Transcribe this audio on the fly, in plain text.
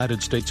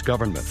United States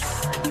government.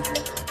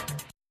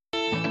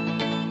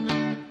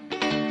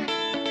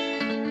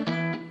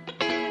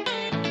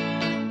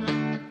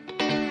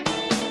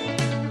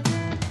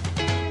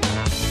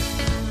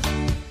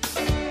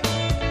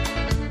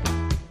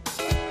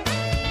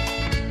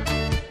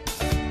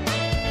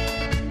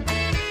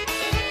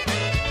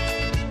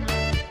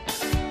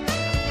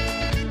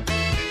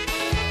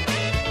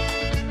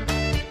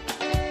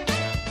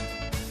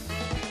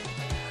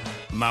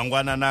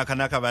 Mangwanani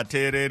akanaka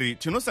vateereri,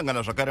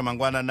 tinosangana zvakare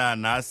mangwanani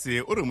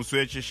anhasi uri musi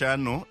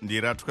wechishanu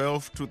ndira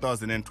 12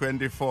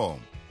 2024.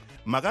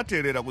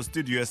 Makateerera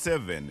kustudio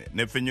 7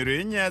 nepfenyuro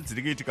yenyaya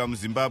dziri kuitika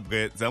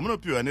muZimbabwe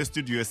dzamunopiwa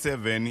nestudio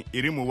 7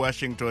 iri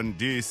muWashington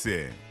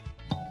DC.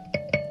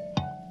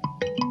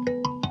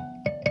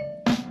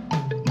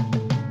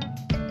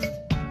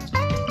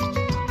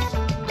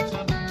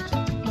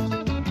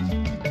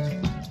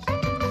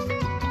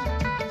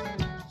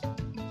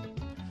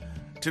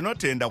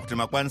 Tinotenda kuti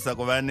makwanisa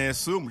kuva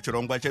nesu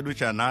muchirongwa chedu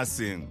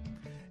chanhasi.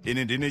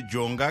 Ini ndini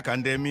Jonga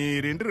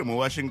Kandemiri ndiri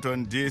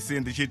muWashington DC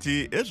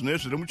ndichiti ezvino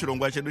zviri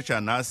muchirongwa chedu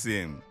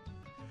chanhasi.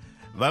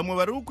 Vamwe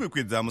vari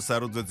kukwikwidza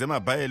musarudzo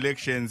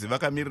dzema-by-elections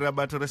vakamirira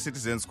bato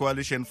reCitizens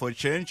Coalition for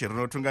Change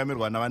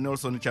rinotungamirwa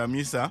navaNelson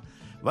Chamisa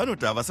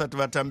vanoti havasati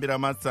vatambira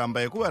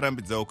matsamba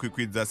ekuvarambidza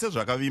kukwikwidza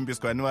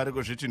sezvakavimbiswa nevari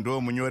kuzviti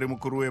ndo munyori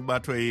mukuru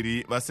webato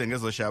iri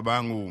vasengezo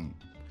Shabangu.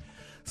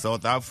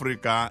 South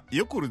Africa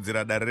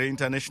yokurudzira dare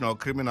reInternational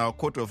Criminal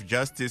Court of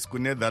Justice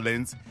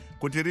kuNetherlands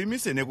kuti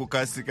rimise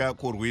nekukasika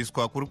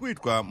kurwiswa kuri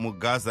kuitwa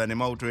muGaza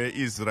nemauto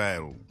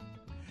eIsrael.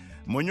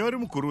 Munyori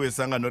mukuru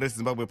wesangano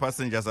reZimbabwe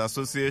Passengers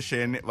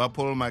Association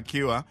vaPaul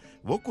Makiwa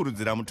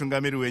vokurudzira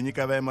mutungamiri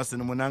wenyika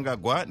vaEmerson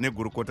Mnangagwa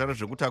negurukota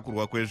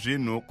rezvekutakurwa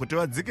kwezvinhu kuti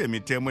vadzike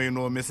mitemo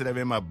inoomesera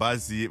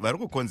vemabhazi vari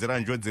kukonzera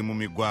njodzi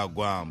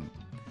mumigwagwa.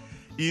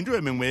 Iyi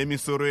ndiyo mimwe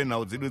yemisoro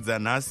yenhau dzedu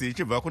dzanhasi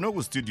ichibva kuno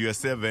kustudio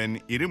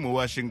 7 iri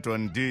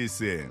muWashington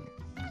DC.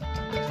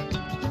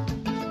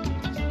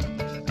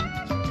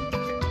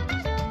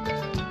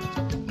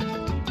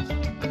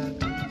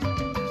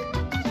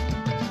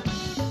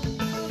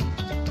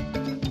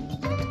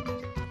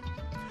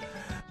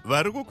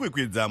 Vari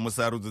kukwikwidza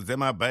musarudzo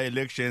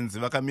dzema-by-elections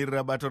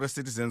vakamirira bato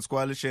reCitizens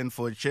Coalition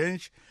for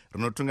Change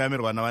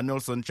rinotungamirwa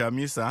navaNelson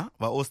Chamisa,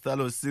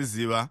 vaOstalo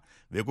Siziva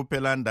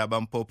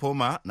vekuPelandaba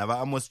Mpopoma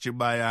navaAmos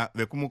Chibaya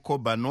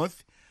vekumukoba North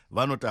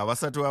vanoti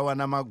havasati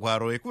vawana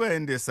magwaro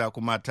ekuvaendesa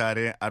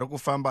kumatare ari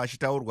kufamba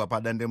achitaurwa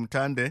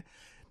padandemutande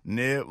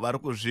nevari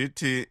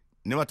kuzviti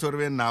nevatori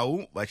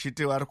venhau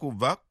vachiti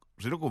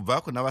zviri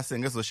kubva kuna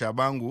vasengezo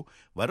Shabangu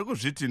vari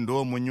kuzviti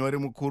ndo munyori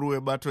mukuru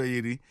webato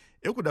iri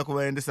ekuda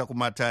kuvaendesa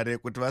kumatare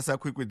kuti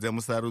vasakwikwidze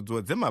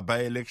musarudzo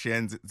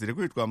dzema-by-elections dziri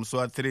kuitwa musi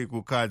wa3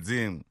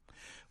 kukadzi.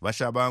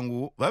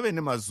 VaShabangu vave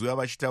nemazuva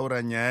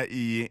vachitaura nyaya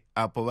iyi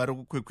apo vari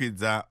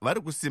kukwikwidza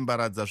vari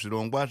kusimbaradza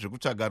zvirongwa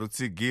zvekutsvaga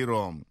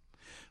rutsigiro.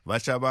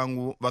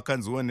 VaShabangu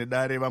vakanziwo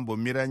nedare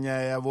vambomira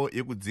nyaya yavo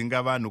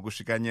yekudzinga vanhu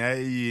kusvika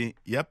nyaya iyi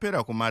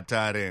yapera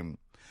kumatare.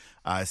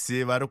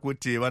 Asi vari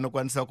kuti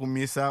vanokwanisa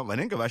kumisa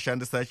vanenge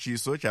vashandisa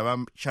chiso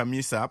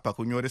chavachamisa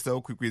pakunyoresa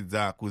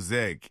kukwikwidza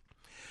kuZEC.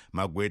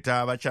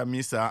 Magweta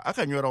avachamisa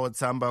akanyorawo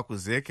tsamba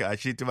kuZEC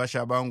achiti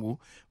vaShabangu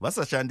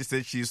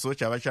vasashandise chiso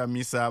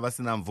chavachamisa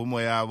vasina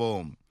mvumo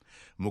yavo.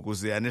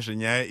 Mukuziya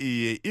nezvenyaya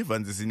iyi,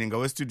 Ivan Zininga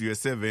westudio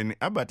 7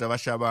 abata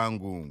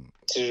vaShabangu.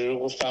 Tiri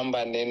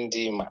kufamba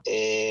nendima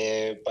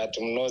but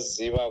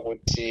munoziva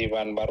kuti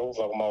vanhu vari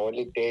kubva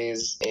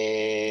kumaholidays,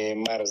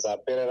 mari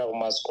dzaperera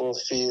kumaschool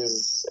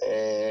fees,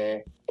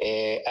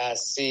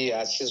 asi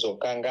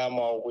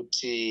hachizokangamwa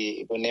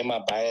kuti kune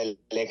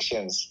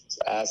ma-by-elections,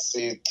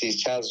 asi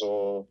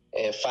tichazofamba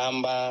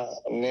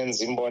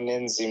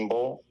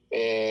nenzimbo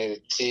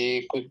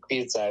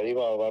tikwikwidza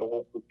ivavo vari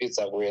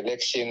kukwikwidza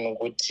kuelection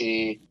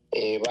kuti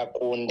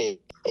vakunde,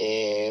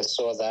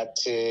 so that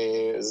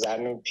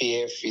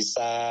ZANU-PF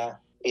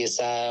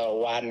isa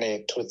one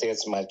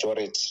 2/3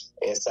 majority.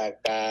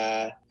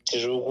 Saka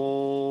tiri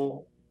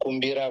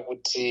kukumbira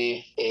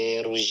kuti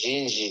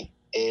ruzhinji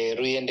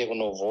ruende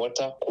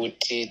kunovhota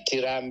kuti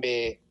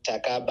tirambe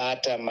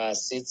takabata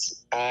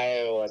masits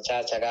ayo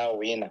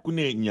chakawina.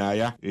 Kune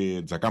nyaya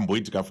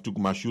dzakamboitika futi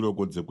kumashure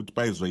uko dzekuti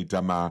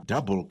paizoita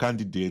ma-double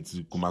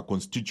candidates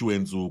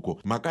kuma-constituents uko.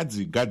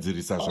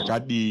 Makadzigadzirisa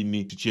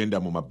zvakadini tichienda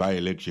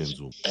muma-by-elections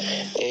uko?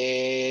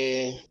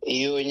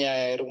 Iyo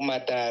nyaya iri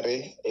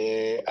kumatare,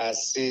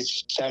 asi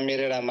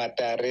chamirira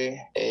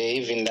matare,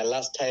 even the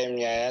last time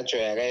nyaya yacho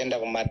yakaenda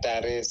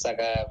kumatare,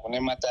 saka kune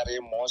matare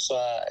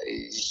emhosva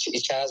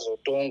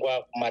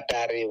ichazotongwa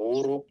kumatare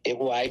huru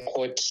ekuhigh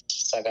court.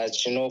 Saka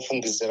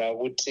chinofungidzira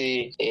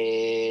kuti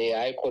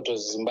High Court of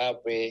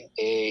Zimbabwe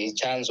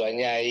ichanzwa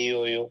nyaya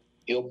iyoyo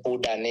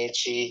yobuda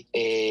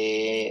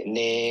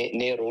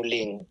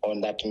neruling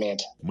on that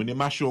matter. Mune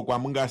mashoko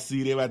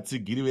amungasiyire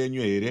vatsigiri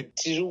venyu here?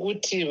 Tiri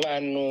kuti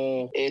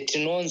vanhu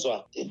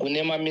tinonzwa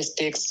kune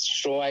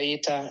mamistakes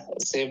zvowaita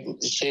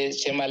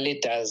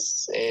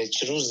chema-leaders,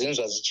 chiri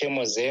kuzinzwa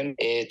zvichemo zenu,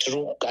 tiri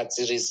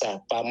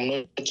kugadzirisa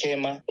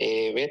pamunochema.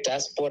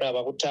 Vediaspora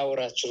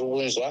vakutaura chiri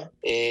kunzwa,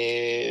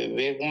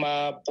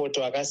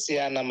 vekumapoto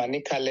akasiyana,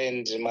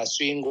 manikaland,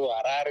 masvingo,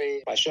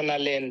 harare,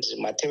 mashonaland,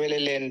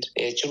 mateveleland,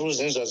 chiri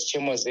kuzinzwa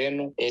zvichemo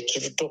zenu,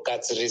 tiri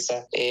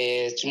kutogadzirisa.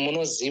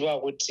 Munoziva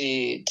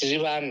kuti tiri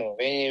vanhu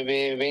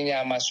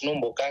venyama,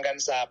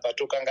 zvinombokanganisa apa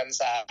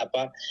tokanganisa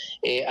apa,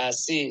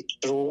 asi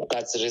tiri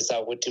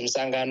kugadzirisa kuti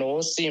musangano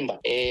wosimba,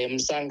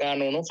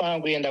 musangano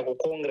unofanira kuenda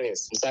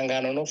kucongress,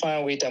 musangano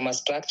unofanira kuita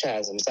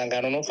mastructures,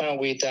 musangano unofanira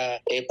kuita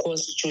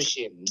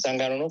constitution,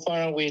 musangano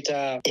unofanira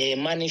kuita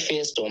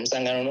manifesto,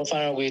 musangano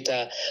unofanira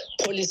kuita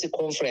policy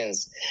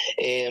conference,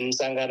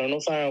 musangano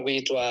unofanira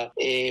kuitwa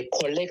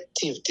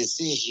collective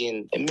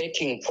decision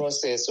making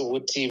process,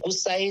 kuti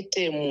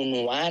kusaite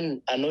munhu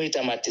one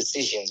anoita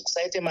madecisions,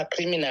 kusaite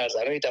macriminals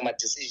anoita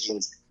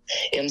madecisions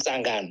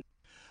emusangano.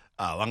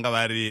 Vanga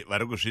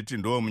vari kuzviti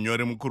ndo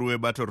munyori mukuru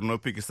webato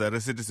rinopikisa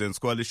reCitizens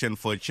Coalition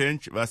for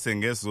Change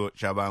vasengezo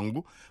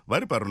chavangu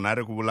vari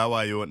parunhare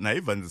kubulawayo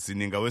naIvans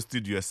Sininga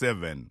westudio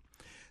 7.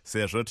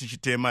 Sezvo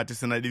tichitema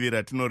tisina divi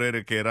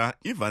ratinorerekera,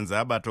 Ivans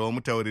abatawo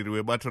mutauriri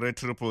webato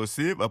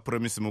reCCC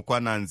vaPromisi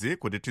Mangwanani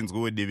kuti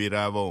tinzwewo divi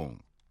ravo.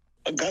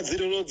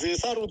 Gadziriro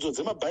dzesarudzo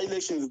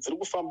dzema-by-elections dziri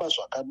kufamba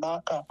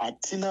zvakanaka.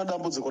 Hatina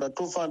dambudziko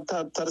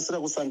ratotarisira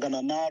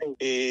kusangana naro.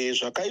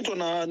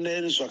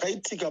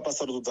 Zvakaitika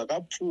pasarudzo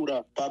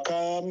dzakapfuura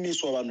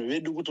pakamiswa vanhu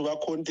vedu kuti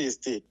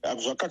vakonteste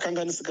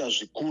zvakakanganisika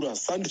zvikuru.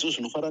 Sandizvo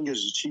zvinofanira kunge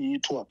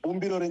zvichiitwa.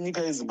 Bumbiro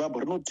renyika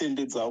yeZimbabwe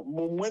rinotendedza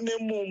mumwe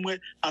nemumwe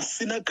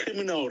asina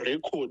criminal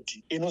record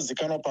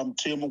inozikanwa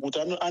pamutemo kuti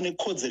ane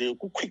kodzero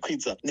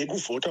yekukwikwidza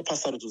nekuvhota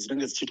pasarudzo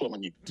dzinenge dzichiitwa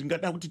munyika.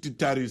 Tingada kuti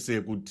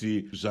titarise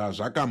kuti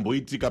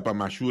zvakamboitika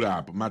pamashure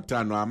apo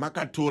matanho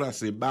amakatora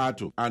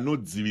sebato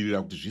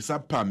anodzivirira kuti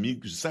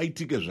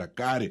zvisaitike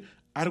zvakare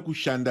ari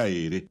kushanda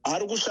here?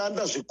 Ari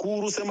kushanda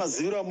zvikuru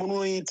semaziviro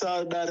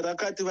amunoita. Dare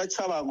rakati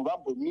vachavangu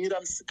vambomira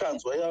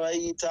misikanzwa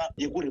yavaiita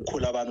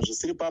yekurikola vanhu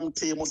zvisiri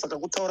pamutemo. Saka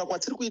kutaura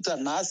kwatiri kuita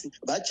nhasi,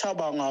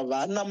 vachavangu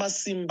havana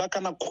masimba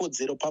kana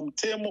kodzero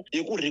pamutemo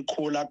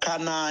yekurikola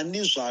kana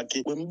ani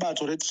zvake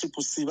wemubato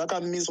reCCC.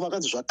 Vakamiswa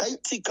vakanzi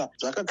zvakaitika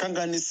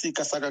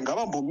zvakakanganisika, saka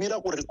ngavambomira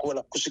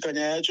kurikola kusvika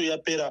nyaya yacho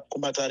yapera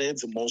kumatare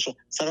edzimhosva.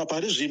 Saka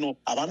pari zvino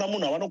havana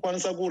munhu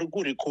avanokwanisa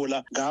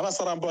kurikola.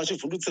 Ngavasaramba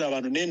vachivhundutsira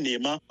vanhu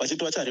nenhema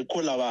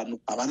vacharikola vanhu.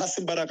 Havana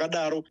simba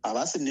rakadaro,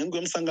 havasi nhengo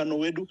yemusangano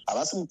wedu,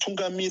 havasi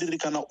mutungamiriri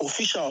kana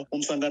official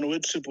mumusangano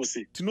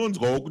weCCC.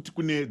 Tinonzwawo kuti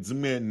kune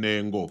dzimwe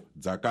nhengo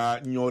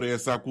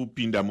dzakanyoresa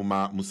kupinda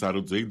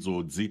musarudzo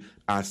idzodzi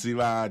asi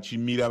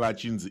vachimira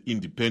vachinzi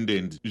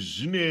independent.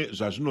 Zvine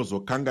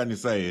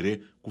zvazvinozokanganisa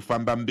here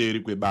kufamba mberi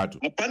kwebato?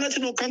 Hapana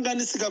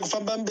chinokanganisika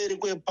kufamba mberi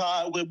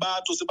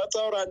kwebato.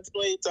 Sebataura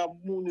ndinoita,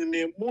 munhu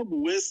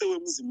nemunhu wese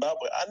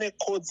wemuZimbabwe ane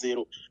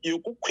kodzero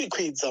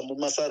yokukwikwidza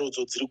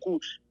mumasarudzo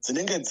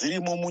dzinenge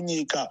dzirimo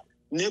munyika,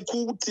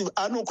 nekuti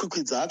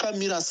anokwikwidza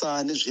akamira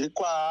sane zviri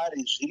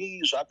kwaari,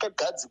 zviri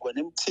zvakagadzirwa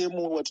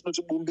nemutemo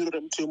watinoti bumbiro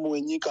remutemo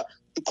wenyika.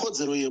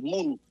 Ikodzero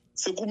yemunhu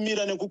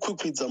sekumira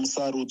nekukwikwidza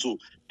musarudzo,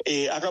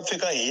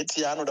 akapfeka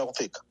heti yaanoda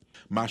kupfeka.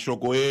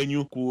 Mashoko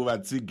enyu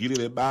kuvatsigiri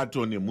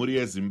vebato nemhuri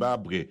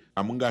yeZimbabwe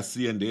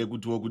amungasiye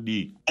ndeyekutiwo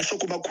kudii?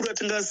 Mashoko makuru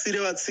atingasiyire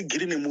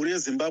vatsigiri nemhuri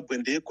yeZimbabwe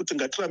ndeyekuti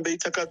ngatirambei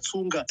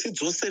takatsunga,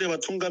 tidzosere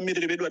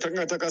vatungamiriri vedu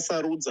vatanga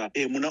takasarudza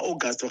muna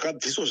August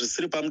vakabviswa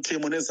zvisiri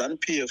pamutemo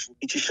neZANU-PF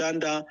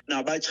ichishanda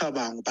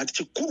navachavangu. But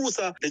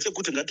chikurusa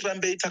ndechekuti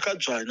ngatirambei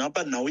takadzvanya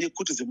panhau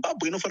yekuti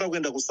Zimbabwe inofanira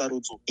kuenda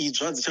kusarudzo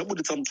idzva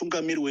dzichabuditsa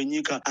mutungamiri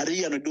wenyika ari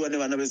iye anodiwa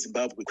nevana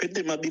veZimbabwe,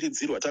 kwete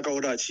mabiridzirwo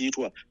atakaona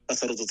achiitwa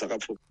pasarudzo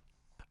dzakapfuura.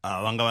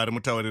 Vanga vari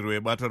mutauriri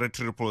webato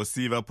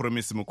reCCC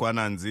vaPromisi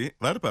Mangwanani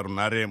vari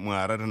parunhare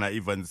muHarare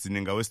naIvans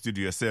Sininga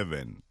westudio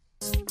 7.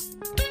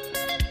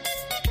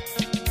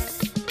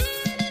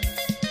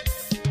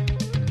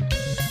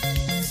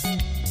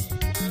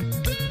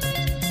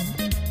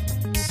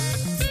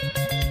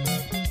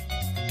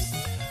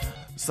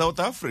 South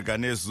Africa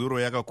nezuro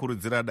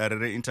yakakurudzira dare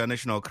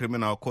reInternational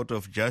Criminal Court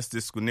of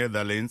Justice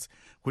kuNetherlands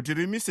kuti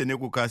rimise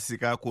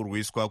nekukasika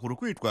kurwiswa kuri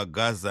kuitwa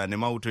Gaza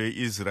nemauto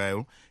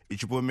eIsrael,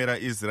 ichipomera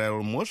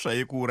Israel mhosva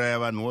yekuuraya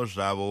vanhuwo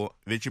zvavo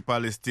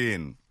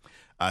vechiPalestine.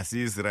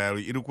 Asi Israel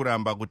iri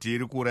kuramba kuti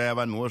iri kuuraya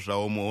vanhuwo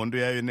zvavo muhondo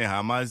yayo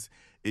neHamas,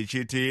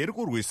 ichiti iri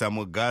kurwisa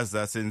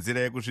muGaza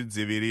senzira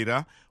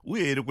yekuzvidzivirira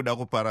uye iri kuda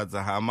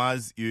kuparadza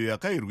Hamas iyo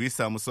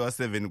yakairwisa musi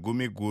wa7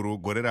 Gumiguru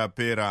gore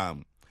rapera.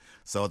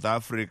 South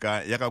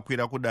Africa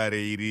yakakwira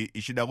kudare iri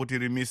ichida kuti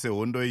rimise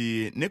hondo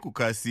iyi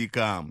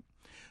nekukasika.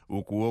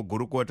 Ukuwo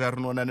gurukota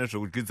rinoona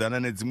nezvekudyidzana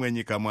nedzimwe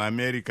nyika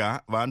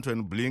muAmerica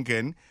vaAntony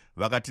Blinken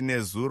vakati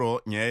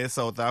nezuro nyaya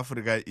yeSouth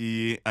Africa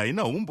iyi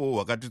haina umbo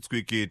hwakati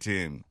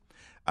tswikiti.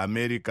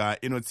 America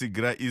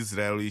inotsigira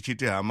Israel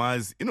ichiti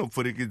Hamas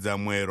inopfurikidza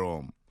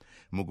mwero.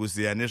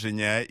 Mukuziya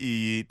nezvenyaya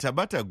iyi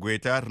tabata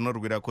gweta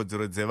rinorwira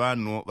kodzero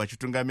dzevanhu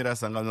vachitungamira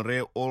sangano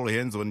reAll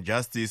Hands on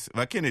Justice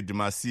vaKennedy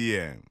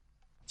Masiye.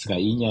 Saka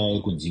inyaya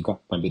yekunzika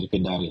pamberi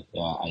pedare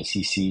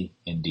yaICC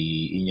and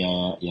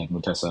inyaya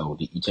yatinotarisa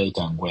kuti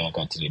ichaita nguva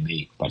yakati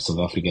rebei. But South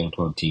Africa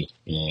inotaura kuti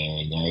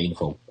nyaya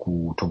inofanira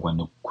kutongwa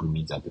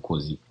nekukurumidza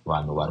because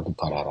vanhu vari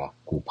kuparara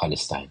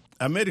kuPalestine.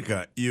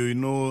 America iyo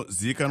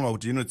inozivikanwa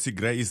kuti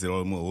inotsigira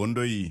Israel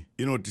muhondo iyi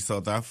inoti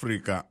South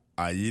Africa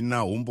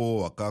haina umbo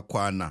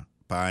hwakakwana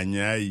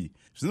panyaya iyi.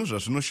 Zvinhu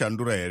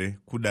zvazvinoshandura here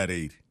kudare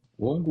iri?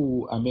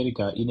 Hongu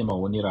America ine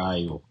maonero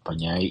ayo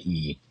panyaya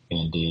iyi.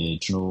 And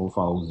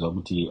tinofanira kuziva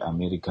kuti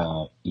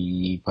America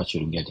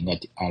pachirungu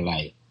yatingati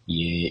ally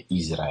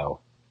yeIsrael.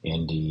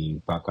 And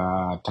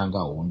pakatanga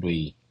hondo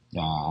iyi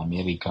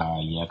America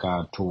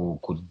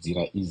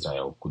yakatokurudzira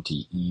Israel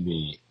kuti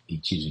ive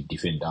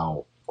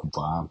ichizvidefendawo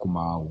kubva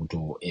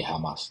kumauto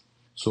eHamas.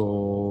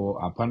 So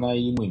hapana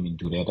imwe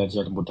minduro yatati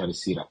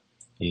tatimbotarisira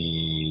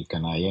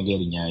kana yange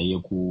iri nyaya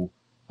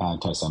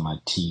yekutarisa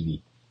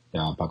mativi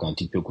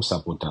pakati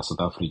pekusapota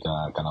South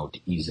Africa kana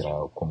kuti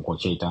Israel kongo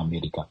chaita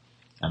America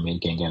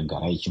inge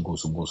yagara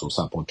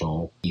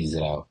ichingozongozosapotawo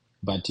Israel.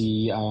 But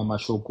aya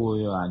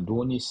mashoko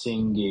handioni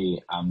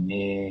senge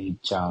ane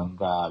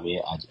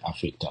changave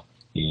achiafecta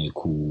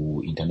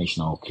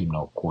kuInternational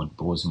Criminal Court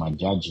because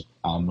majaji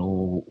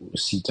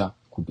anosita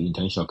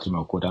kuInternational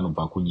Criminal Court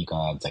anobva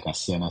kunyika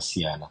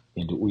dzakasiyana-siyana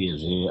and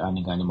uyezve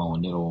anenge ane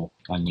maonero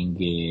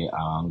anenge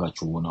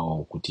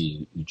angachionawo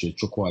kuti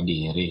chokwadi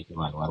here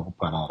vanhu vari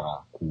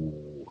kuparara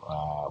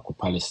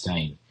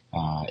kuPalestine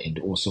and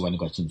also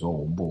vanenge vachinzwa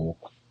umbo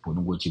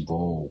hunenge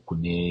uchibvawo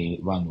kune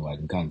vanhu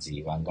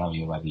varinganzi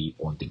vangave vari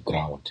on the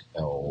ground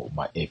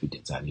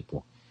maevidence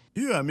aripo.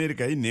 Iyo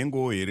America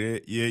inhengo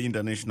here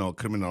yeInternational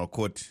Criminal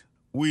Court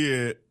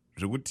uye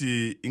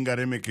zvekuti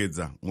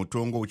ingaremekedza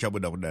mutongo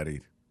uchabuda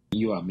kudarira.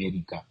 Iyo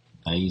America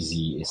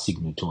haizi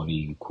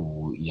signatory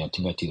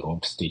yatingati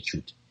Rome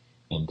Statute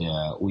and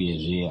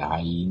uyezve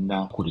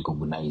haina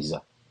kurecognize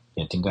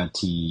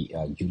yatingati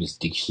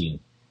jurisdiction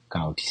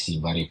kana kuti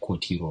simba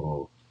rekoti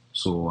iroro.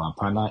 So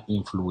hapana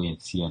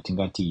influence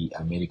yatingati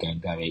America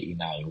ingave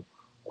inayo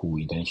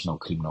kuInternational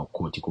Criminal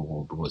Court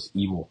because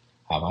ivo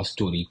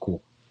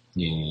havasitoriko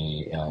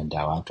and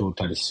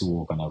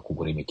havatotarisiwo kana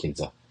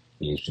kuremekedza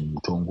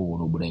mutongo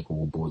unobuda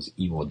ikoko because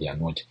ivo they are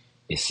not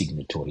a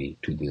signatory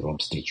to the Rome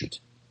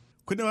Statute.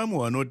 Kune vamwe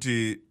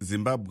vanoti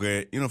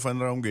Zimbabwe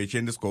inofanira kunge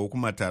ichiendeswawo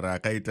kumatara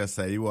akaita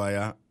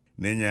saiwaya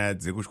nenyaya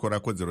dzekutyora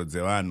kodzero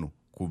dzevanhu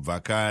kubva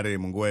kare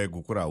munguva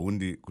yegukura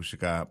hundi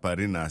kusvika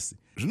parinhasi.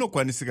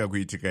 Zvinokwanisika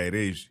kuitika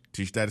here izvi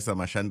tichitarisa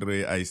mashandiro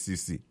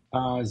eICC?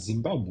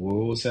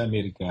 Zimbabwe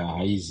seAmerica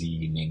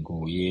haizi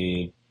nhengo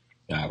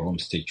yeRome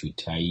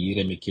Statute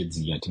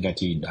hairemekedzi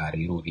yatingati dare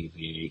irori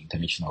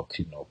reInternational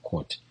Criminal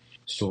Court.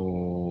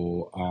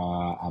 So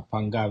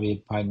hapangave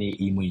pane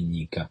imwe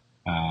nyika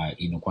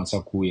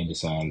inokwanisa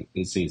kuendesa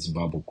let's say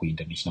Zimbabwe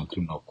kuInternational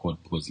Criminal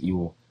Court because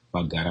ivo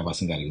vagara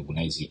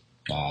vasingarecognize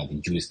the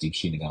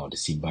jurisdiction kana kuti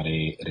simba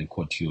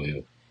rekoti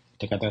iyoyo.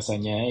 Takatarisa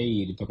nyaya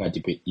iyi iri pakati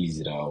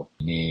peIsrael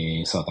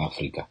neSouth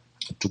Africa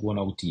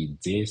tikuona kuti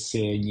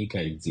dzese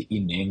nyika idzi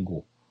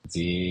inhengo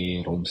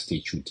dzeRome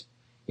Statute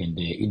and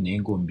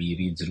inhengo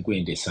mbiri dziri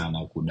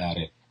kuendesana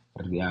kudare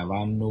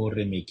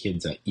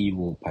ravanoremekedza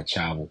ivo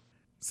pachavo.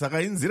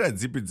 Saka inzira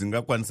dzipi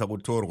dzingakwanisa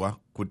kutorwa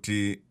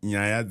kuti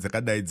nyaya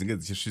dzakadai dzinge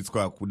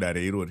dzichisvitswa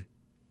kudare irori?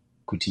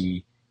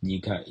 Kuti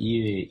nyika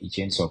ive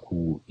ichiendeswa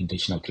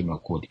kuInternational Criminal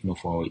Court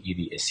inofanira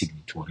iri a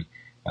signatory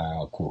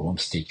kuRome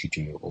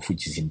Statute of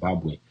which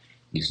Zimbabwe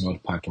is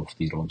not part of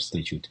the Rome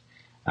Statute.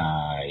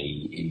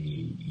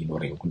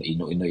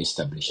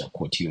 Inoestablisha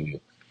court iyoyo.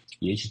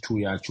 Yechitu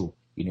yacho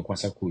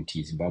inokwanisa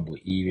kuti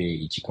Zimbabwe ive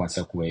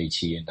ichikwanisa kuva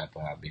ichienda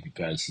pamberi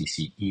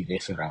peICC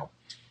referral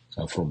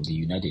from the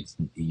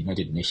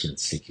United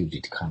Nations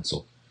Security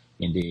Council.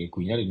 And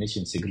kuUnited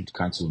Nations Security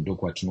Council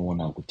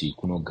ndokwatinoona kuti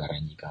kunogara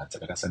nyika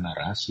dzakaita sana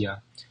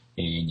Russia,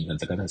 nyika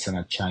dzakaita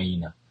sana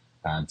China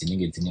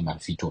dzinenge dzine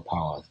veto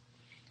powers.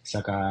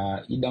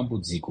 Saka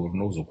idambudziko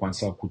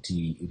rinozokwanisa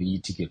kuti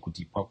riitike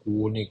kuti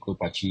pakuonekwe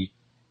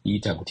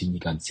pachiita kuti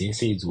nyika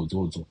dzese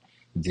idzodzo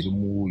dziri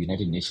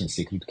muUnited Nations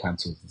Security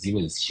Council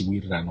dzive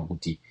dzichiwirirana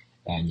kuti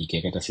nyika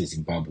yakaita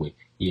seZimbabwe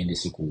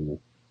iendese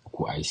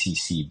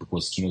kuICC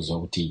because tinoziva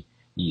kuti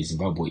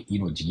Zimbabwe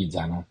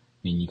inodyidzana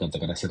nenyika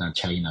dzakaita sana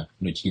China,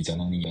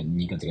 inodyidzana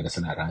nenyika dzakaita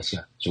sana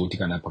Russia, zvekuti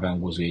kana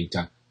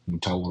pakangozoita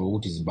mutauro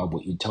wekuti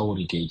Zimbabwe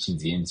itaurike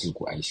ichinzi iendeswe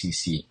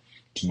kuICC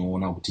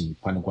tinoona kuti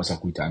panokwanisa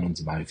kuita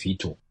anonzi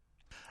mavhito.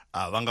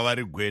 Vanga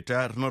vari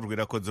gweta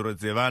rinorwira kodzero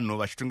dzevanhu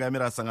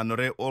vachitungamira sangano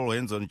reAll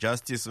Hands on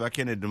Justice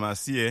vaKennedy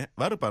Masiye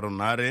vari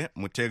parunhare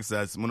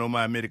muTexas muno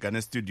muAmerica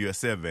neStudio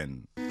 7.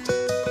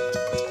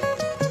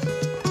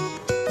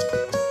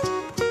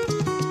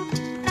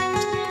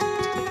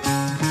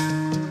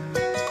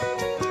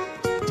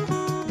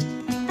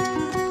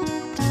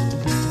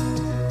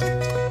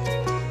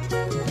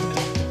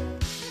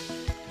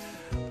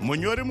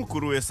 Munyori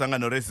mukuru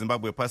wesangano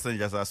reZimbabwe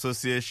Passengers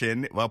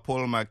Association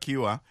vaPaul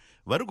Makiwa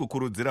vari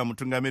kukurudzira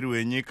mutungamiri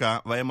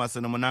wenyika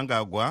vaemerson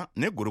mnangagwa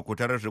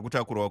negurukuta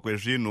rezvekutakurwa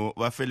kwezvinhu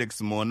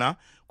vafelix mona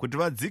kuti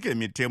vadzike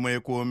mitemo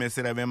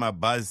yekuomesera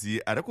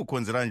vemabhazi ari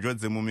kukonzera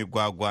njodzi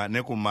mumigwagwa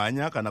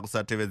nekumhanya kana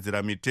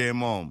kusatevedzera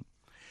mitemo.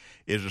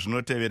 Izvi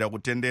zvinotevera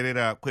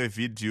kutenderera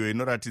kwevhidhiyo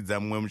inoratidza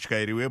mumwe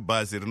mutyairi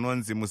webhazi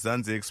rinonzi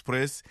Muzanzi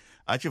Express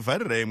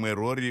achivharira imwe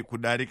rori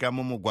kudarika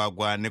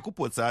mumugwagwa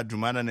nekupotsa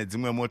adhumana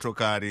nedzimwe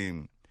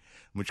motokari.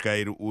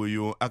 Mutyairi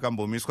uyu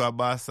akambomiswa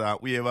basa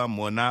uye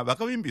vamona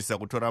vakavimbisa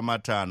kutora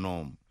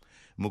matanho.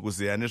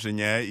 Mukuziya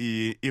nezvenyaya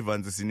iyi,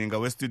 Evans Sininga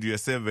westudio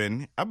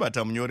 7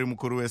 abata munyori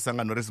mukuru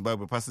wesangano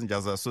reZimbabwe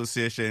Passengers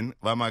Association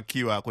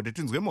vamakiwa kuti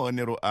tinzwe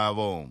maonero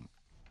avo.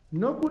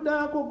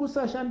 Nokuda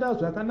kwokusashanda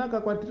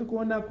zvakanaka kwatiri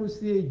kuona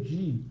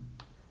kuCAG,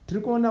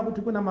 tiri kuona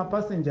kuti kuna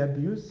mapassenger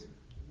abuse,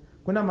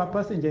 kuna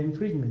mapassenger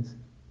infringements,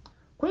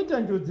 koita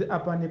njodzi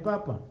apa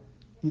nepapa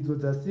idzo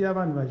dzasiya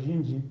vanhu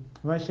vazhinji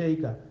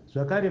vashayika,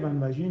 zvakare vanhu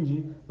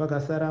vazhinji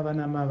vakasara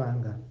vana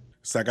mavanga.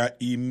 Saka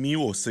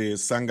imiwo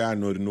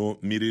sesangano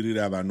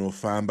rinomiririra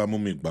vanofamba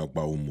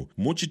mumigwagwa umu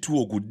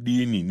muchitiwo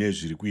kudini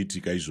nezviri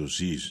kuitika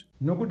izvozvizvi?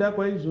 Nokuda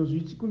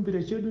kwaizvozvi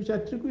chikumbiro chedu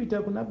chatiri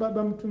kuita kuna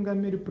baba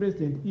mutungamiri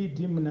President ED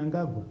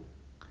Mnangagwa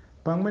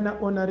pamwe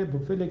naHonorable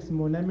Felix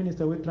Mona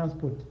Minister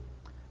weTransport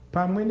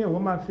pamwe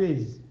neHome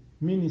Affairs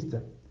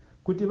Minister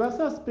kuti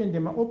vasuspende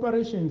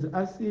maoperations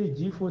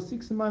aCAG for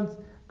 6 months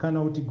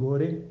kana kuti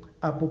gore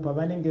apo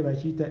pavanenge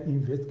vachiita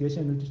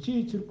investigation kuti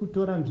chii chiri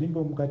kutora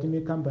nzvimbo mukati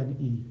mekambani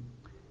iyi.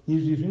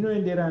 Izvi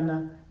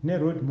zvinoenderana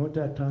neRoad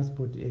Motor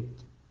Transport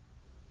Act.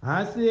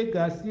 Hasi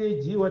ega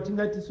CAG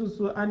watingati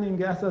susu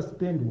anenge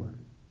asuspendwa,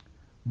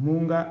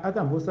 Munga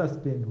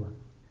akambosuspendwa,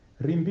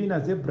 Rimbi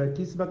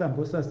naZebrakis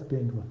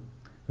vakambosuspendwa,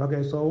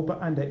 vakaiswawo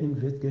under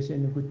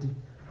investigation kuti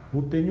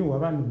upenyu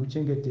hwavanhu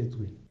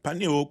huchengetedzwe.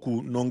 Panewo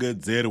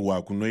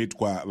kunongedzerwa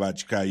kunoitwa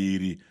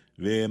vatyairi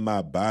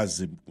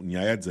vemabhazi,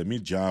 nyaya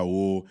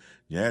dzemijaho,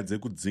 nyaya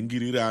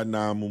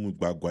dzekudzingirirana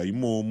mumigwagwa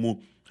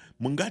imomu.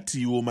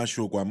 Mungatiwo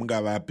mashoko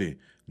amungavape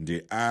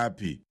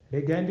ndeapi?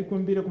 Regai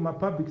ndikumbire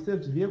kuma-public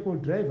service vehicle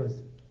drivers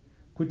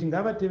kuti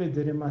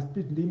ngavatevedzere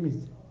ma-speed limits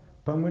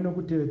pamwe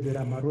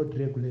nokutevedzera ma-road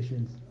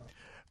regulations.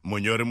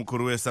 Munyori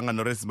mukuru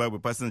wesangano reZimbabwe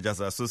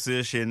Passengers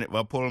Association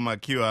vaPaul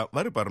Makiwa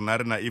vari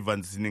parunare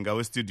naEvans Sininga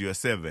westudio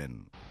 7.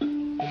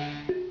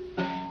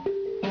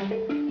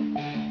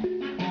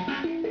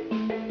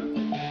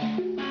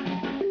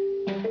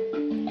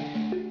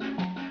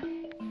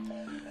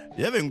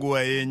 Yave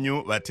nguva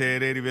yenyu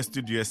vateereri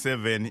vestudio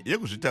 7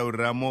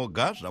 yekuzvitaurira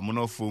moga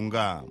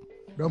zvamunofunga.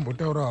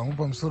 Ndambotaura hangu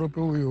pamusoro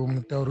peuyo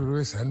mutauriri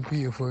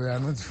weZANU-PF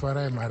anonzi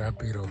Farai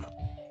Marapiro.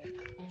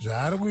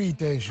 Zvaari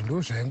kuita izvi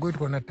ndo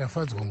zvaingoitwa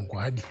naTafadzwa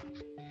Mugwadi.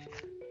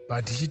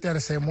 But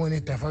tichitarisai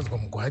muone Tafadzwa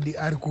Mugwadi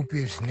ari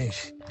kupi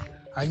zvinezvi,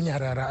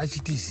 anyarara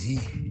achiti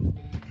zii.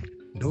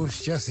 Ndo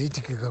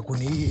zvichazoitika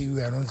kune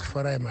iye anonzi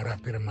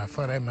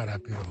Farai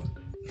Marapiro.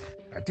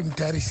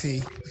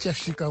 Hatimutarisei,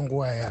 ichasvika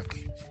nguva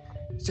yake.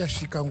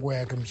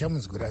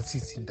 Muchamunzwira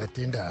tsitsi,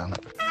 ndatenda hangu.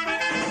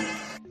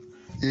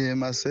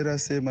 Masera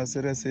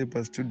sei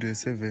pastudio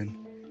 7.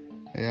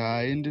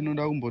 Hai,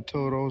 ndinoda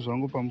kumbotaurawo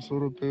zvangu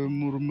pamusoro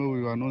pemurume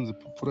uyu anonzi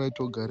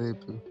Pupuraito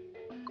Garepe.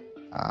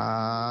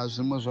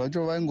 Zvimwe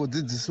zvacho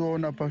vaingodzidzisiwawo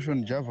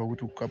naPassion Java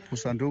kuti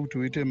ukapusa ndokuti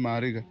uite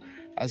mari,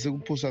 asi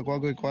kupusa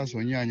kwake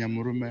kwazonyanya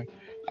murume.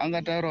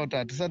 Angataura kuti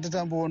hatisati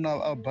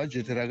tamboona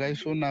bhajeti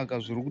rakaisvonaka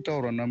zviri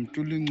kutaurwa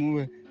naMutuli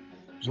Ncuve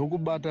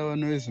zvokubata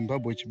vanhu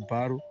veZimbabwe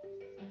chibharo.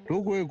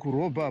 Ndokuwe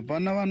kurobha,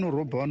 hapana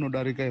vanorobha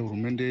vanodarika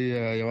hurumende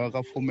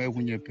yavakafoma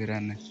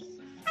yekunyeperana.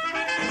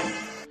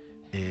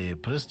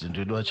 President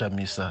wedu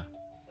wachamisa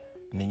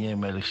nenyaya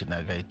yemaelection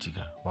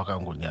akaitika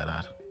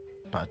wakangonyarara.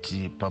 But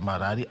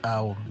pamarari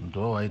avo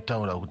ndo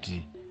vaitaura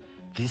kuti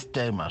this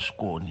time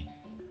hazvikoni,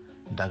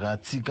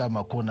 ndakatsika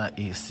makona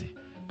ese,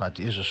 but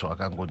izvozvo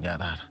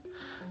wakangonyarara.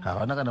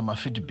 Havana kana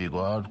mafeedback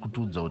wavari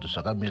kutiudza kuti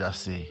zvakamira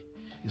sei.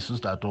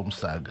 Isusu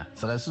tatomusaga.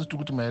 Saka isusu tiri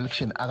kuti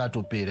maelection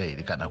akatopera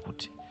here kana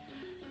kuti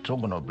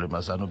tongona kublema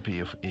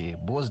ZANU-PF.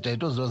 Because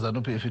taitoziva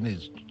ZANU-PF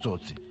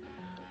nechitsotsi,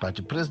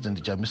 but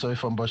President Chamisa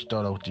waifamba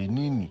vachitaura kuti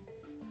inini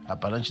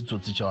hapana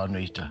chitsotsi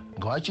chavanoita.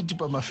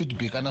 Ngavachitipa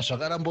mafeedback kana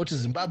zvakaramba kuti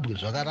Zimbabwe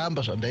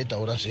zvakaramba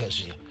zvandaitaura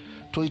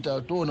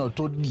zviya toona kuti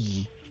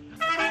todii.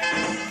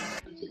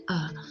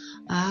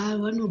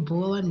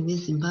 Vanobhowa vanhu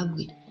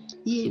veZimbabwe.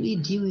 Iye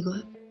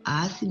idhiwika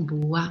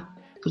haasimbowa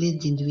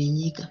president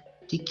wenyika.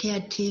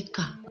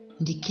 Ndicaretaker.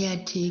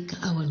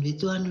 Vanhu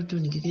vedu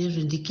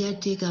vanotoningirira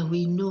ndicaretaker,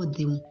 we know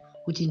them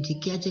kuti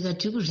ndicaretaker.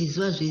 Tiri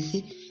kuzviziva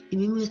zvese.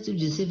 Imimi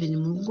westudio 7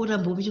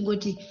 mungoramba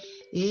muchingoti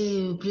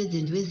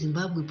president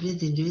weZimbabwe.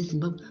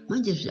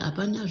 Manje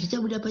hapana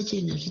zvichabuda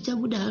pachena,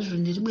 zvichabuda hazvo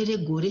nerimwe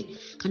regore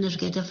kana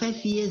zvikaita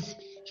 5 years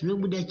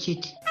zvinobuda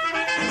chete.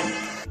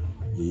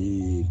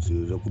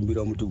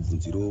 Tinokumbira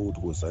mutibvunziro kuti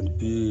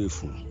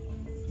kuZANU-PF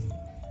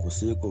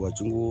kuseko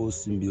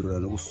vachingosimbirira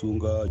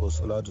nekusunga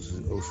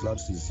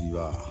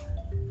usalatusiziva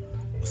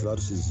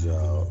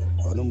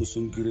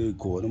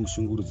vanomusungireko,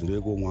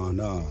 vanomushungurudzireko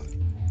mwana.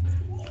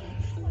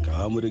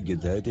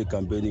 ngaamuregedza aite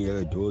campaigning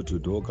yake door to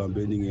door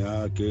campaigning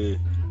yake,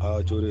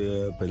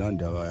 atore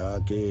penandava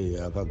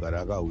yake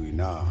akagara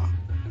akahwina.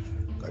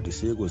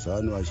 Ngatiseko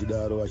zano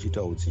achidaro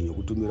vachita utsinye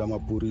kutumira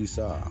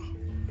mapurisa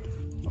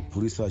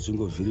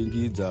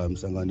achingovhiringidza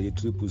musangano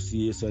yeTriple-C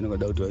yese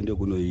anengada kuti vaende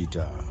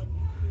kunoita.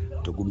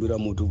 Tokumbira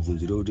muti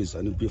ubvunzire kuti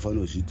ZANU-PF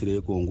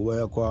anozviitireko, nguva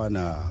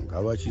yakwana,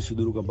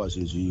 ngavachisuduruka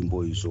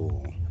pazvinzvimbo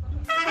izvo.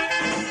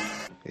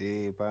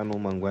 Pano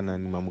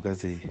Mangwanani mamuka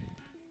sei?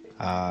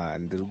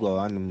 Ndiri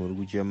kwavanhu muri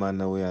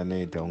kuchemana uye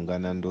anoita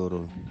ungana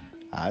ndoro.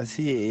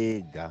 Asiye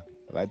ega,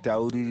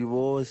 vatauriri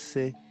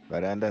vose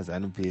vari anda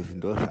ZANU-PF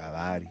ndo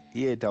zvavari.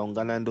 Iye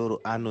taungana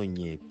ndoro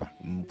anonyepa.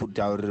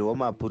 Mutauriri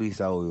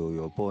wemapurisa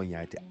uyoyo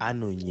ponyati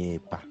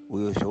anonyepa.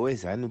 Uyo zvowe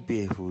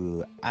ZANU-PF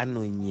uyo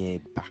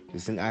anonyepa.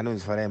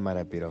 Anonzifarai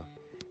marapira.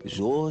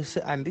 Zvose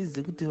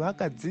handizi kuti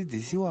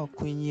vakadzidzisiwa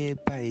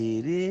kunyepa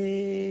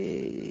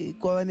here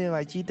kwavane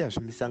vachiita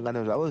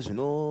zvimisangano zvavo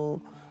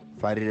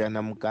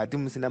zvinovharirana mukati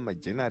musina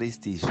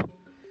majournalist izvo.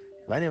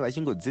 Vane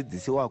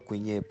vachingodzidzisiwa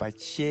kunyepa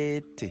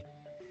chete.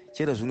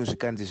 Chero zvinhu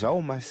zvikanzi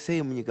zvaoma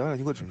sei munyika vana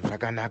vachingoti zvinhu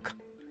zvakanaka.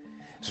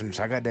 Zvinhu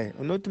zvakadai.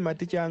 Unoti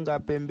maticha anga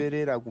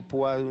apemberera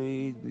kupuwa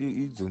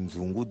idzo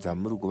nzungu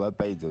dzamuri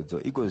kuvapa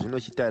idzodzo. Iko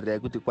zvinochitarirai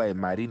kuti kwai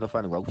mari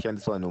inofanirwa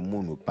kushandiswa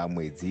nomunhu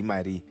pamwedzi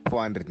mari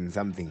 400 and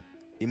something.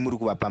 Imuri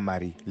kuvapa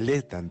mari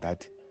less than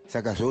that.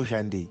 Saka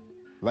zvoshandei.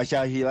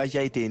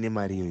 Vachaitei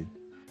nemari iyoyo.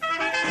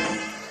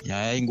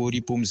 Nyaya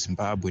ingoripo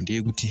muZimbabwe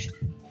ndeyekuti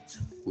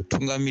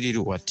utungamiriri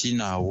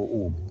hwatinahwo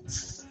uhu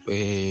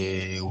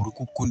uri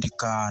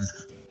kukundikana.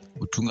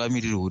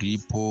 Utungamiriri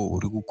huripo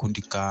huri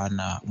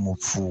kukundikana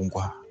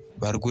mupfungwa.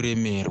 Vari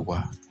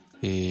kuremerwa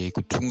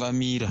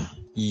kutungamira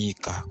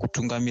nyika,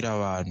 kutungamira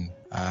vanhu.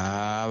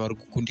 Vari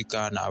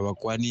kukundikana,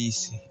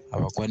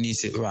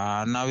 havakwanisi.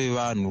 Vana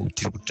vevanhu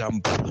tiri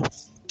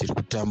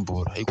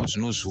kutambura. Iko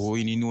zvinozviwo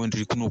ininiwo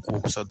ndiri kunokuwo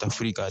kuSouth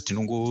Africa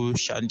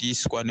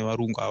tinongoshandiswa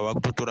nevarungu ava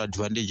kutotora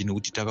advantage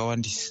nekuti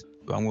takawandisa.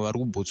 Vamwe vari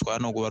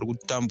kuBotswana vari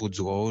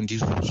kutambudzwawo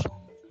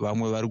ndizvozvo.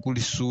 Vamwe vari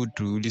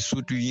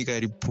kuLesotho nyika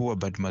iri poor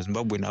but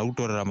maZimbabwe ari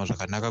kutorarama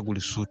zvakanaka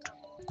kuLesotho.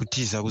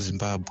 Kutiza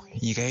kuZimbabwe.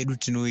 Nyika yedu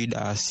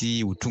tinoida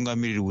asi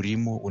utungamiriri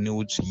hurimo une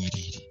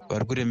udzvinyiriri.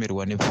 Vari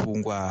kuremerwa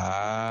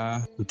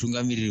nepfungwa.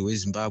 Utungamiriri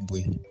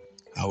hweZimbabwe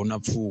hauna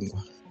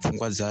pfungwa.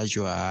 Pfungwa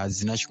dzacho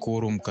hadzina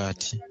chikoro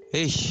mukati.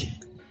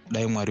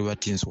 Dai Mwari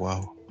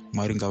vatinzwawo.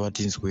 Mwari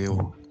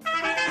ngavatinzwewo.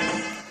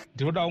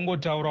 Ndinoda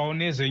kungotaurawo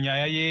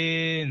nezvenyaya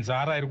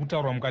yenzara iri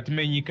kutaurwa mukati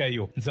menyika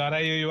iyo.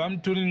 Nzara iyoyo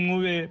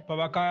vamuTurin'uve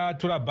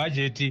pavakatora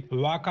bhajeti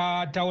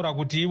vakataura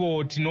kuti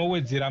ivo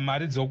tinowedzera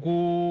mari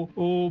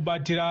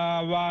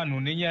dzokubatira vanhu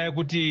nenyaya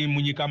yekuti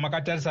munyika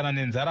makatarisana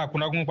nenzara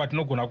hakuna kumwe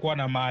kwatinogona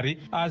kuwana mari.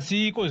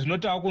 Asi iko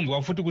zvinotava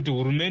kunzwa futi kuti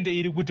hurumende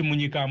iri kuti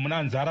munyika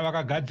hamuna nzara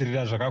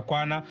vakagadzirira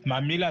zvakakwana.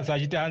 Mamilas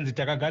achiti hanzi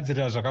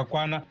takagadzirira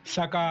zvakakwana.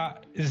 Saka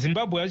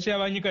Zimbabwe yacho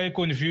yava nyika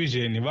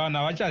yeconfusion. Vanhu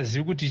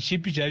havachazivi kuti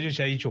chipi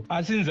chaicho.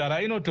 Asi nzara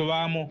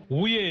inotovamo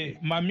uye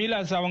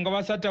mamilas avo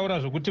ngavasataura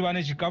zvokuti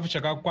vane chikafu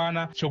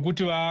chakakwana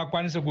chokuti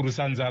vakwanise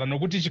kurwisa nzara,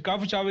 nokuti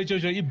chikafu chavo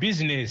ichocho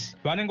ibhizinesi.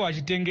 Vanenge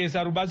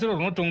vachitengesa. Rubatsiro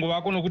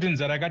runotongovako nokuti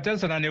nzara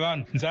ikatarisana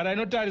nevanhu. Nzara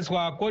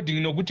inotariswa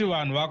according nokuti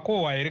vanhu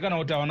vakohwa here kana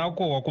kuti havana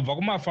kukohwa kubva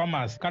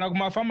kumafamasi. Kana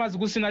kumafamasi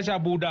kusina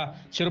chabuda,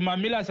 chero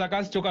mamilas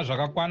akasitoka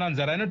zvakakwana,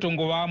 nzara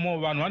inotongovamo.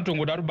 Vanhu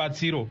vanotongoda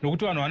rubatsiro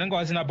nokuti vanhu vanenge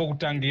vasina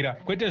pokutangira,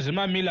 kwete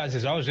zvemamilas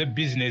zvavo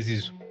zvebhizinesi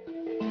izvo.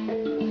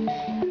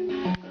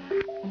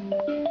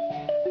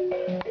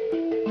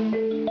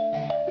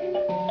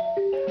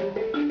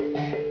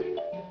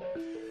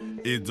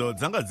 Idzo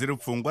dzanga dziri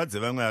pfungwa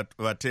dzevamwe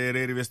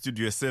vateereri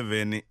vestudio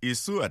 7.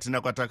 Isu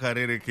hatina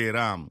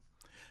kwatakarerekera.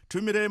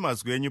 Tumirei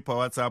mazwi enyu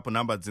paWhatsApp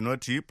namba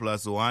dzinoti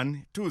 +1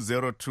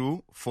 202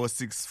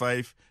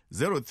 465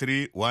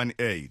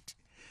 0318.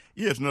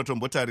 Iye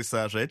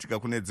zvinotombotarisa zvaitika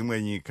kune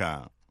dzimwe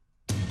nyika.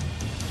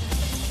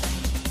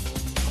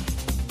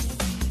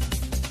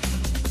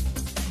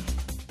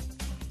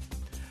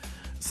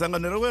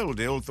 Sangano reWorld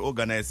Health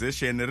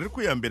Organization riri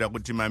kuyambira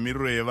kuti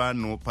mamiriro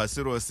evanhu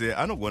pasi rose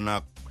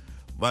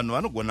vanhu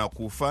vanogona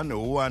kufa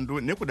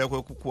neuwandu nekuda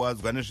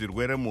kwekukuwadzwa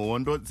nezvirwere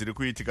muhondo dziri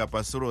kuitika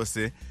pasi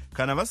rose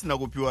kana vasina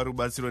kupiwa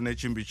rubatsiro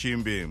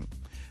nechimbi-chimbi.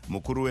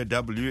 Mukuru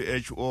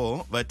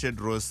weWHO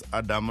vaTedros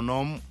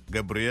Adhanom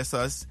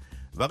Ghebreyesus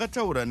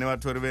vakataura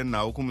nevatori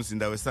venhau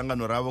kumuzinda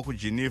wesangano ravo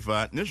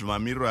kuGeneva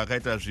nezvemamiriro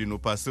akaita zvinhu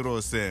pasi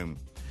rose.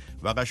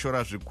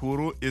 Vakashora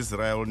zvikuru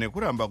Israel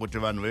nekuramba kuti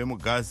vanhu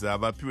vemuGaza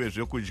vapiwe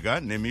zvekudya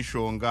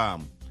nemishonga.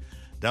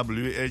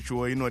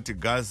 WHO inoti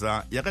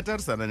Gaza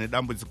yakatarisana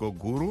nedambudziko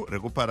guru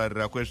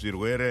rekupararira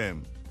kwezvirwere.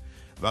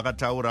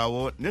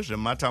 Vakataurawo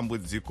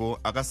nezvematambudziko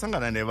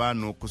akasangana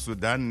nevanhu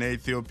kuSudan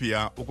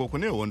neEthiopia uko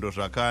kune hondo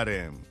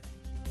zvakare.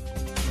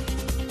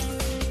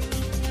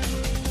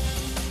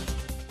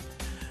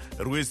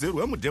 Rwizi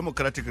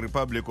rwemuDemocratic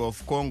Republic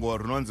of Congo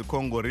runonzi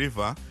Congo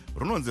River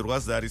runonzi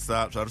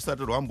rwazarisa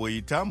zvarusati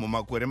rwamboita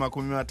mumakore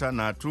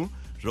 60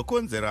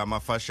 zvokonzera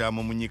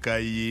mafashamo munyika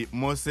iyi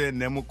mose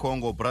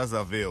nemuCongo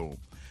Brazzaville.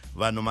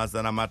 vanhu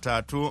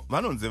 300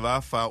 vanonzi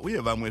vafa uye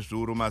vamwe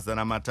zviuru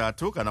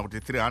 300 kana kuti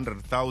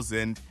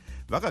 300,000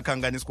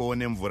 vakakanganiswawo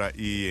nemvura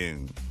iyi.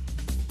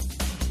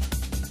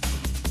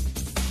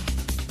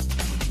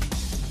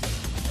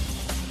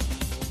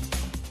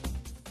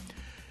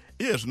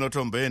 Iye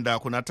zvinotomboenda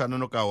kuna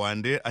Tanonoka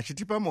Wande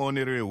achitipa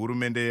maonero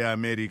ehurumende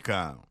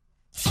yeAmerika.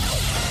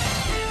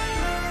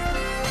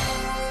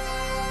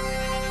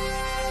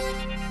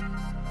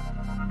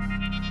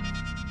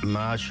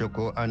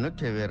 Mashoko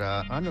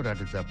anotevera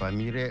anoratidza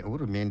pamire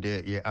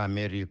hurumende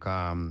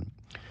yeAmerika.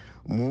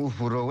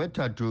 Muvhuro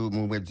wetatu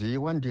mumwedzi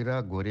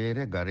wandira gore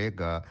rega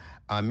rega,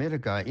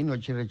 America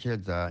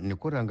inocherechedza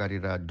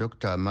nekurangarira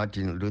Dr.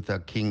 Martin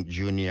Luther King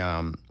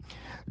Jr.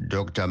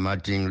 Dr.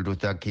 Martin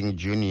Luther King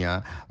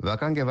Jr.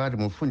 vakange vari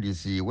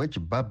mufundisi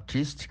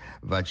wechibaptist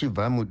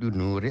vachibva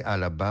mudunhu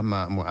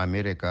reAlabama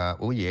muAmerica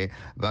uye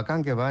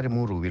vakange vari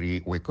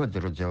murwiri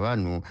wekodzero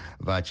dzevanhu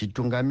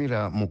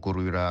vachitungamira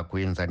mukurwira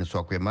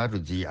kuenzaniswa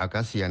kwemarudzi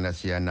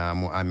akasiyana-siyana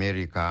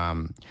muAmerica.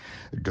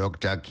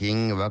 Dr.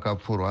 King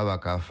vakapfurwa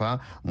vakafa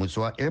musi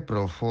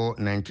waApril 4,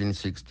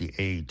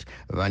 1968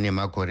 vane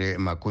makore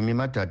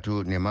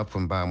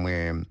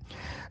 30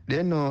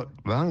 Deno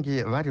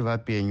vange vari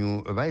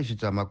vapenyu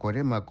vaisvitsa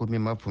makore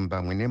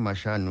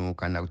 25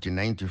 kana kuti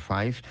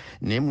 95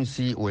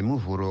 nemusi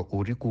wemuvhuro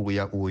uri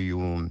kuuya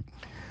uyu.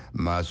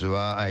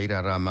 Mazuva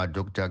airarama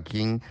Dr.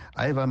 King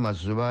aiva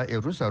mazuva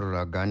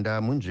erusarura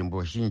ganda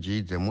munzvimbo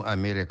zhinji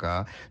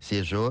dzemuAmerica,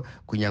 sezvo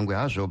kunyangwe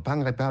hazvo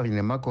panga pave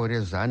nemakore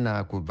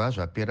 100 kubva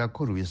zvapera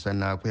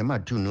kurwisana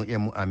kwematunhu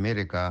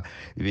emuAmerica,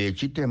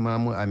 vechitema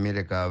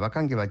muAmerica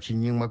vakange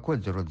vachinyimwa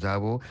kodzero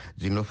dzavo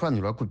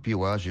dzinofanirwa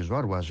kupiwa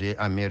zvizvarwa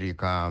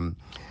zveAmerica.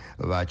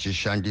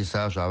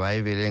 Vachishandisa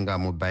zvavaiverenga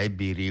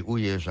mubhaibheri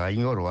uye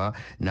zvainyorwa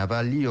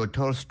navaLeo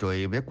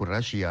Tolstoy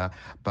vekurussia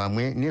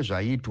pamwe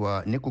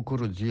nezvaiitwa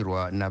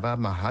nekukurudzirwa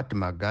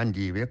navaMahatma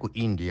Gandhi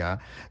vekuIndia,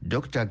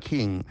 Dr.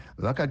 King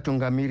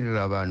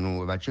vakatungamirira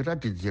vanhu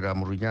vachiratidzira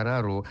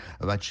murunyararo,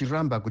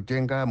 vachiramba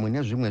kutenga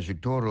mune zvimwe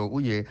zvitoro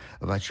uye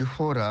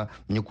vachifora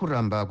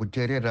nekuramba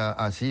kuteerera,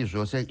 asi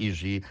zvose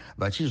izvi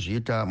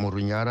vachizviita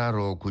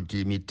murunyararo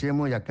kuti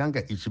mitemo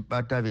yakanga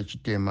ichibata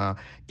vechitema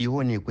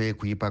ionekwe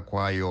kuipa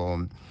kwayo.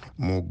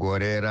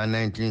 Mugore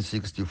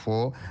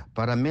ra1964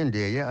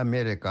 paramende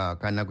yeAmerica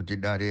kana kuti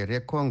dare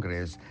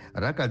reCongress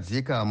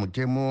rakadzika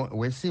mutemo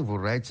weCivil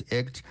Rights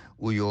Act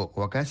uyo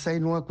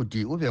wakasainwa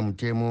kuti uve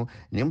mutemo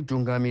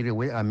nemutungamiri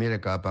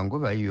weAmerica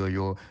panguva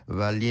iyoyo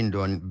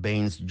vaLyndon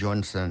Baines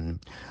Johnson.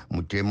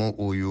 Mutemo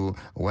uyu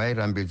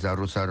wairambidza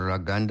rusarura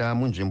ganda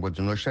munzvimbo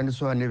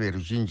dzinoshandiswa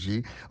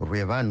neveruzhinji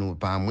rwevanhu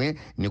pamwe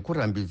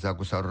nekurambidza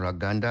kusarura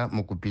ganda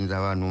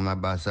mukupinza vanhu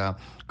mabasa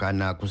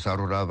kana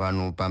kusarura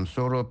vanhu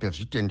pamusoro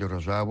pezvitendero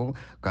zvavo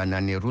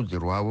kana nerudzi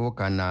rwavo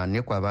kana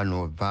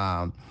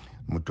nekwavanobva.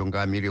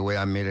 Mutungamiri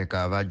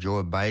weAmerica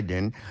vaJoe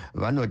Biden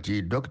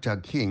vanoti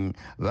Dr. King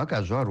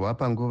vakazvarwa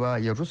panguva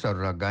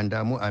yerusarura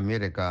ganda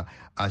muAmerica,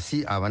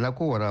 asi havana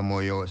kuora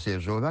moyo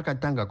sezvo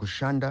vakatanga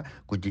kushanda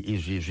kuti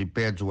izvi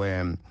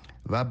zvipedzwe.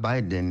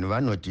 VaBiden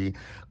vanoti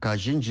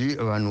kazhinji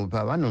vanhu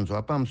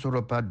pavanonzwa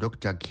pamusoro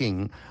paDr.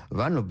 King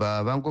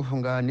vanobva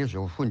vangofunga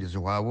nezveufundisi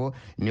hwavo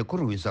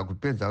nekurwisa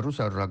kupedza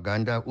rusarura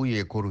ganda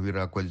uye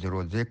kurwira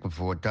kodzero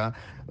dzekuvhota,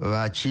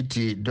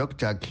 vachiti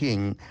Dr.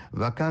 King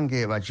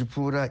vakange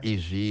vachipfuura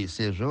izvi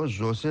sezvo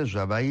zvose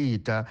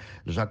zvavaiita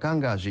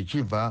zvakanga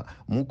zvichibva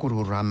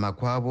mukururama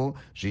kwavo,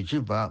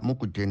 zvichibva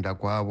mukutenda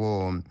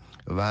kwavo.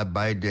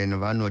 VaBiden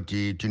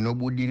vanoti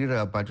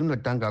tinobudirira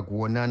patinotanga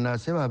kuonana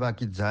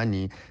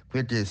sevavakidzani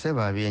kwete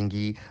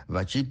sevavengi,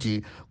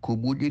 vachiti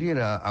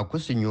kubudirira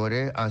hakusi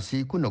nyore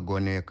asi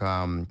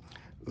kunogoneka.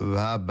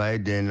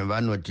 VaBiden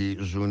vanoti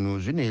zvinhu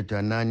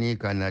zvinoita nani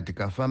kana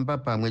tikafamba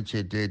pamwe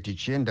chete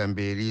tichienda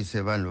mberi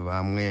sevanhu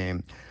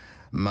vamwe.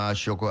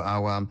 Mashoko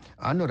awa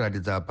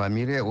anoratidza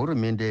pamire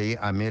hurumende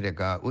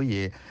yeAmerica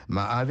uye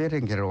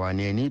maaverengerwa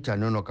neni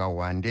Tanonoka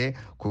Wande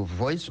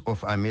kuVoice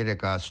of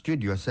America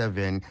Studio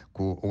 7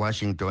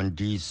 kuWashington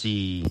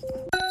DC.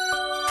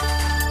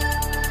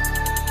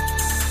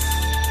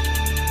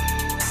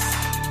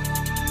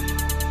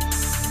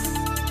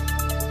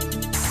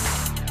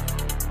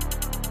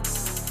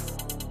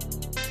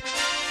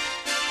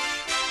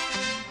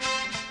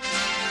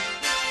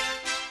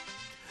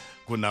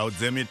 Kunhau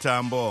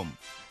dzemitambo.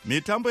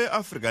 Mitambo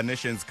yeAfrica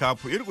Nations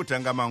Cup iri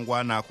kutanga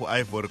mangwana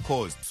kuIvory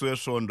Coast.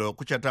 Swesvondo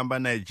kuchatamba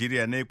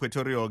Nigeria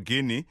neEquatorial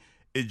Guinea,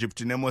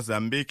 Egypt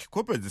neMozambique,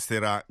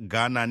 kopedzisira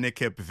Ghana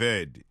neCape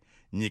Verde.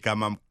 Nyika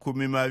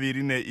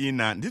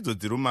 24 ndidzo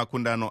dziri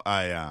mumakundano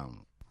aya.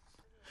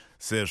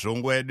 Sezvo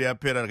nguva yedu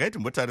yapera,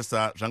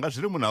 rakaitimbotarisa zvanga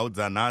zviri munhau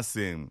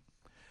dzanhasi.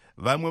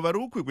 Vamwe vari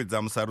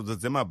kukwikwidza musarudzo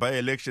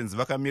dzemabi-elections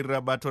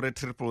vakamirira bato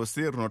reCCC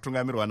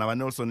rinotungamirwa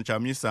navaNelson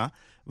Chamisa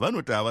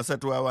vanoti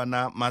havasati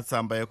vawana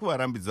matsamba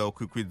ekuvarambidza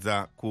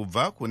kukwikwidza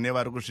kubva kune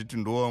vari kuzviti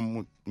ndiwo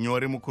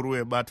munyori mukuru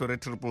webato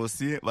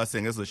reCCC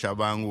vasengezo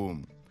Shabangu.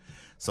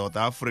 South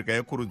Africa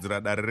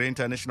yekurudzira dare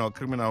reInternational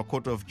Criminal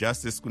Court of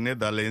Justice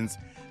kuNetherlands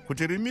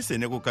kuti rimise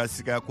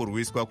nekukasika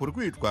kurwiswa kuri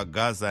kuitwa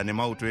Gaza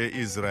nemauto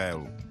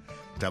eIsrael.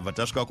 tabva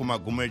tasvika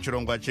kumagumo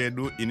echirongwa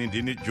chedu. Ini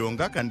ndini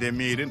Jonga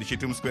Kandemiri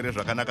ndichiti muswere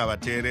zvakanaka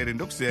vateereri.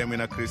 Ndokusiyai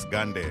mwina Chris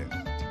Gande.